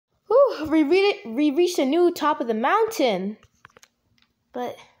Whew, we reached a new top of the mountain.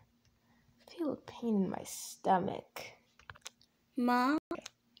 But I feel a pain in my stomach. Mom,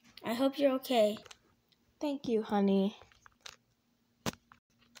 I hope you're okay. Thank you, honey.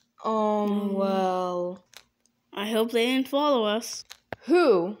 Well... I hope they didn't follow us.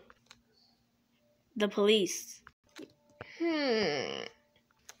 Who? The police.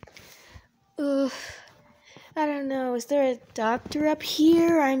 Ugh. I don't know. Is there a doctor up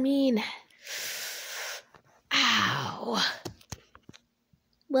here? I mean... Ow.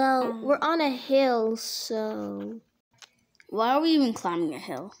 Well, we're on a hill, so... Why are we even climbing a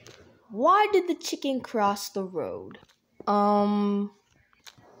hill? Why did the chicken cross the road? To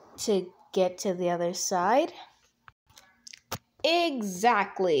get to the other side?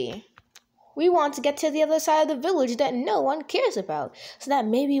 Exactly. We want to get to the other side of the village that no one cares about, so that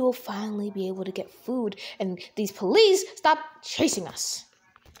maybe we'll finally be able to get food and these police stop chasing us.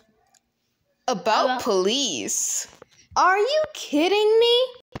 About police? Are you kidding me?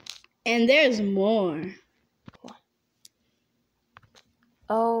 And there's more.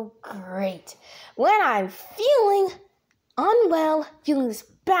 Oh, great. When I'm feeling unwell, feeling this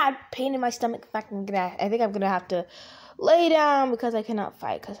bad pain in my stomach, in fact, I think I'm going to have to lay down because I cannot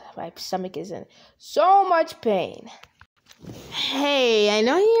fight because my stomach is in so much pain. Hey, I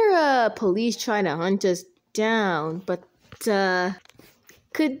know you're police trying to hunt us down, but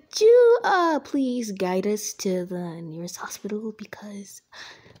could you please guide us to the nearest hospital because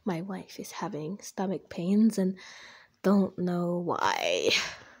my wife is having stomach pains and don't know why.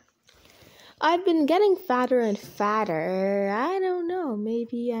 I've been getting fatter and fatter. I don't know,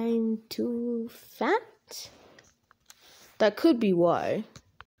 maybe I'm too fat? That could be why.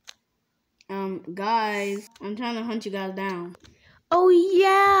 Guys, I'm trying to hunt you guys down. Oh,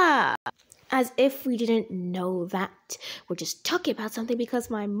 yeah! As if we didn't know that. We're just talking about something because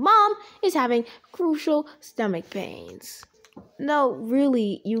my mom is having crucial stomach pains. No,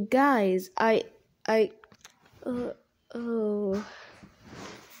 really, you guys,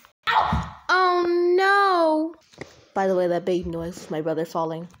 Oh no! By the way, that big noise is my brother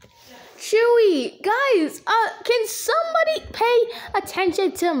falling. Chewy, guys, can somebody pay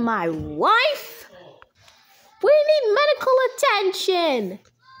attention to my wife? We need medical attention.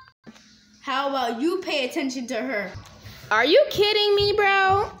 How about you pay attention to her? Are you kidding me,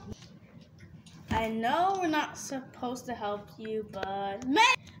 bro? I know we're not supposed to help you, but medic!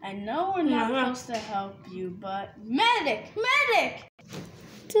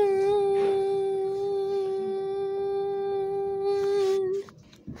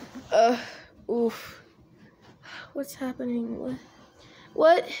 Oof. What's happening?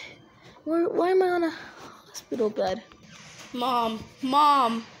 What? Why am I on a hospital bed? Mom.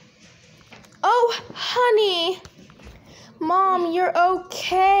 Oh, honey. Mom, you're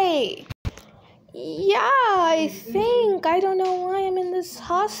okay. Yeah, I think. I don't know why I'm in this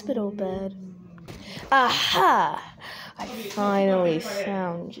hospital bed. Aha! I finally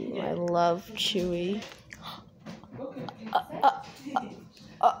found you. I love Chewy.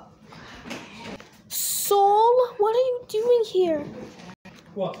 Soul, what are you doing here?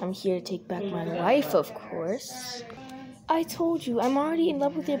 I'm here to take back my wife, of course. I told you, I'm already in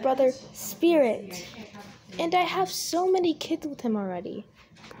love with your brother, Spirit. And I have so many kids with him already.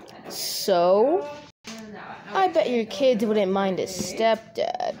 So? I bet your kids wouldn't mind a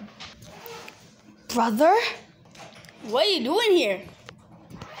stepdad. Brother? What are you doing here?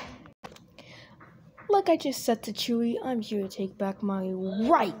 Like I just said to Chewy, I'm here to take back my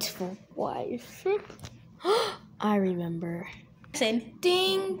rightful wife. I remember.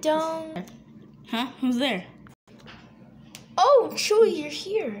 Ding dong. Huh? Who's there? Oh, Chewy, you're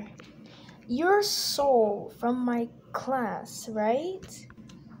here. You're Soul from my class, right?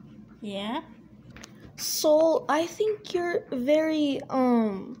 Yeah? Soul, I think you're very,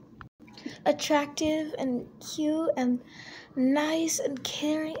 attractive and cute and nice and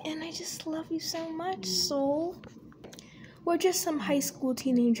caring, and I just love you so much, Soul. We're just some high school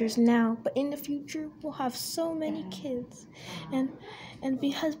teenagers now, but in the future, we'll have so many kids and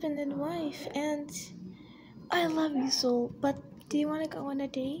be husband and wife, and I love you, Soul, but do you want to go on a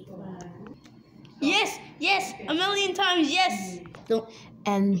date? Yes, 1,000,000 times, yes.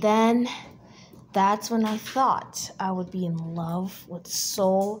 And then that's when I thought I would be in love with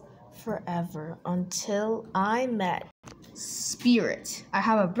Soul forever until I met Spirit. I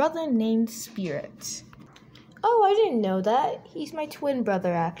have a brother named Spirit. Oh, I didn't know that. He's my twin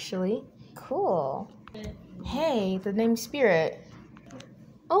brother, actually. Cool. Hey, the name's Spirit.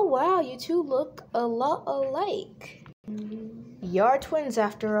 Oh, wow, you two look a lot alike. You're twins,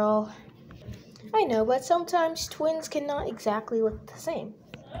 after all. I know, but sometimes twins cannot exactly look the same.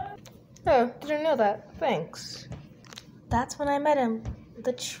 Oh, didn't know that. Thanks. That's when I met him.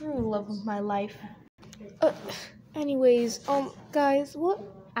 The true love of my life. Uh, anyways, guys, what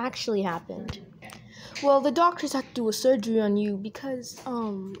actually happened? Well, the doctors had to do a surgery on you because,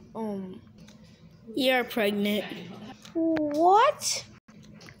 You're pregnant. What?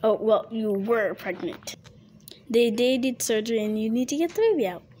 Oh, well, you were pregnant. They did surgery and you need to get the baby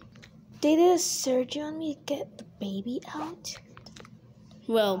out. They did a surgery on me to get the baby out?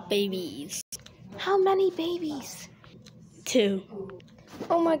 Well, babies. How many babies? 2.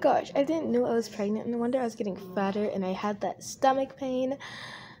 Oh my gosh, I didn't know I was pregnant. No wonder I was getting fatter and I had that stomach pain.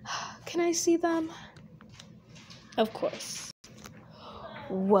 Can I see them? Of course.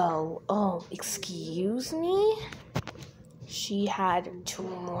 Well, excuse me? She had 2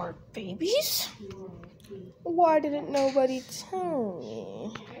 more babies? Why didn't nobody tell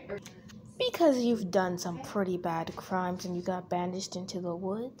me? Because you've done some pretty bad crimes and you got banished into the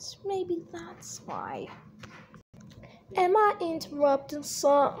woods. Maybe that's why. Am I interrupting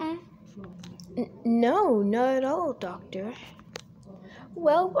something? No, not at all, Doctor.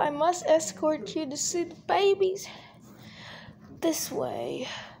 Well, I must escort you to see the babies. This way.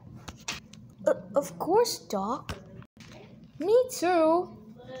 Of course, Doc. Me too.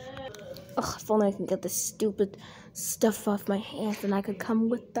 Ugh, if only I can get this stupid stuff off my hands and I could come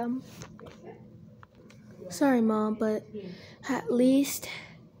with them. Sorry, Mom, but at least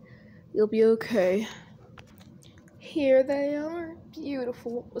you'll be okay. Here they are,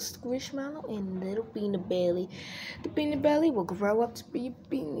 beautiful, a Squishmallow and little Beanie Belly. The Beanie Belly will grow up to be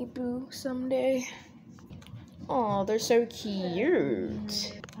a Beanie Boo someday. Aw, they're so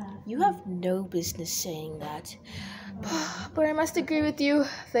cute. You have no business saying that. But I must agree with you,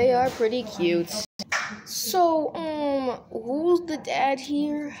 they are pretty cute. So, who's the dad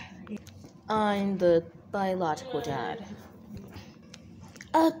here? I'm the biological dad.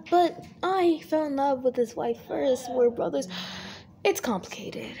 But I fell in love with his wife first. We're brothers. It's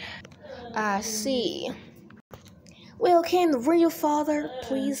complicated. I see. Well, can the real father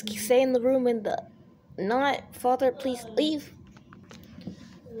please stay in the room and the not father please leave?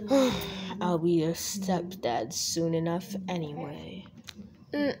 I'll be a stepdad soon enough anyway.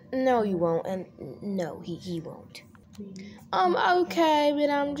 No, you won't, and no, he won't. Okay, but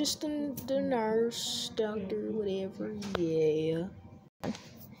I'm just the nurse, doctor, whatever, yeah.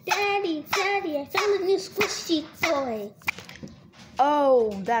 Daddy, I found a new squishy toy.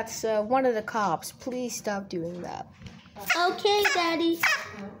 Oh, that's one of the cops. Please stop doing that. Okay, Daddy.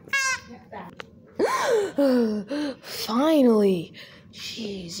 Finally.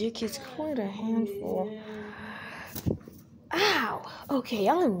 Jeez, your kid's quite a handful. Ow. Okay,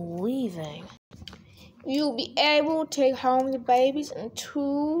 I'm leaving. You'll be able to take home the babies in 2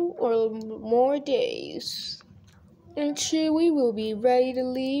 or more days. And Chewy will be ready to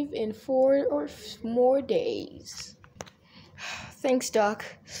leave in 4 or more days. Thanks, Doc.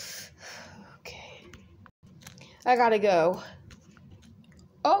 Okay. I gotta go.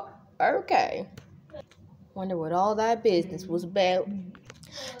 Oh, okay. Wonder what all that business was about.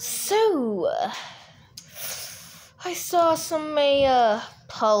 So, I saw some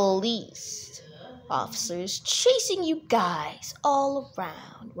police officers chasing you guys all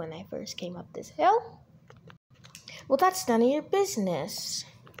around when I first came up this hill. Well, that's none of your business.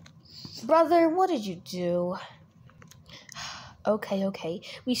 Brother, what did you do? Okay.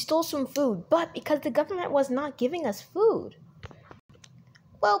 We stole some food, but because the government was not giving us food.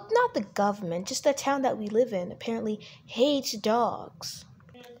 Well, not the government, just the town that we live in apparently hates dogs.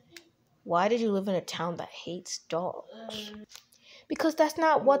 Why did you live in a town that hates dogs? Because that's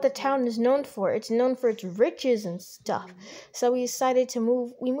not what the town is known for. It's known for its riches and stuff. So we decided to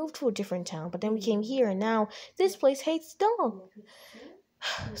move. We moved to a different town, but then we came here, and now this place hates dogs.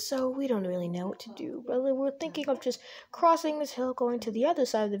 So we don't really know what to do. But we're thinking of just crossing this hill, going to the other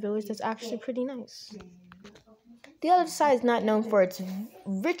side of the village that's actually pretty nice. The other side is not known for its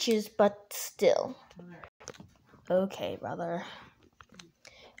riches, but still. Okay, brother.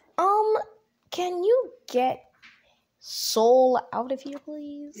 Can you get Soul out of here,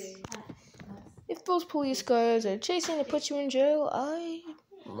 please? If those police guys are chasing to put you in jail, I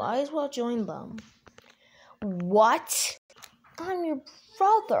might as well join them. What? I'm your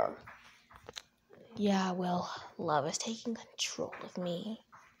brother. Yeah, well, love is taking control of me.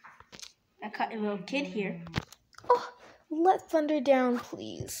 I caught a little kid here. Oh, let thunder down,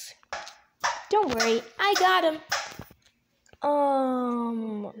 please. Don't worry, I got him.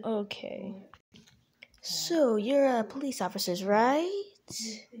 Okay. So, you're police officers, right?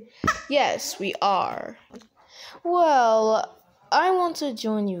 Yes, we are. Well, I want to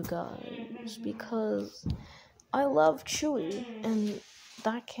join you guys because I love Chewy and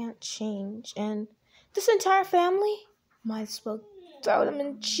that can't change. And this entire family might as well throw them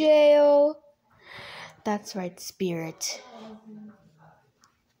in jail. That's right, Spirit.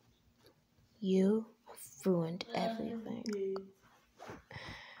 You have ruined everything.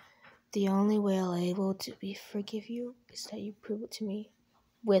 The only way I'll able to forgive you is that you prove it to me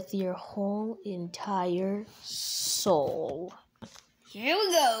with your whole entire soul. Here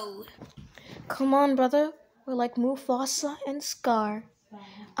we go. Come on, brother. We're like Mufasa and Scar.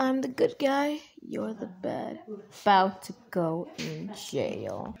 I'm the good guy, you're the bad. About to go in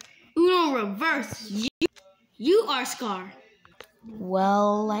jail. Uno reverse. You are Scar.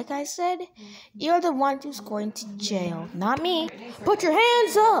 Well, like I said, you're the one who's going to jail, not me. Put your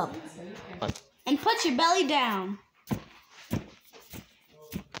hands up! And put your belly down.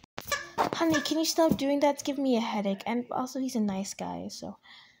 Honey, can you stop doing that? It's giving me a headache. And also, he's a nice guy, so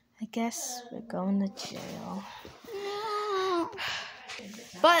I guess we're going to jail.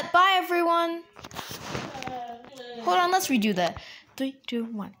 But bye, everyone. Hold on, let's redo that. 3, 2,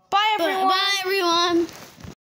 1. Bye, everyone. Bye, everyone.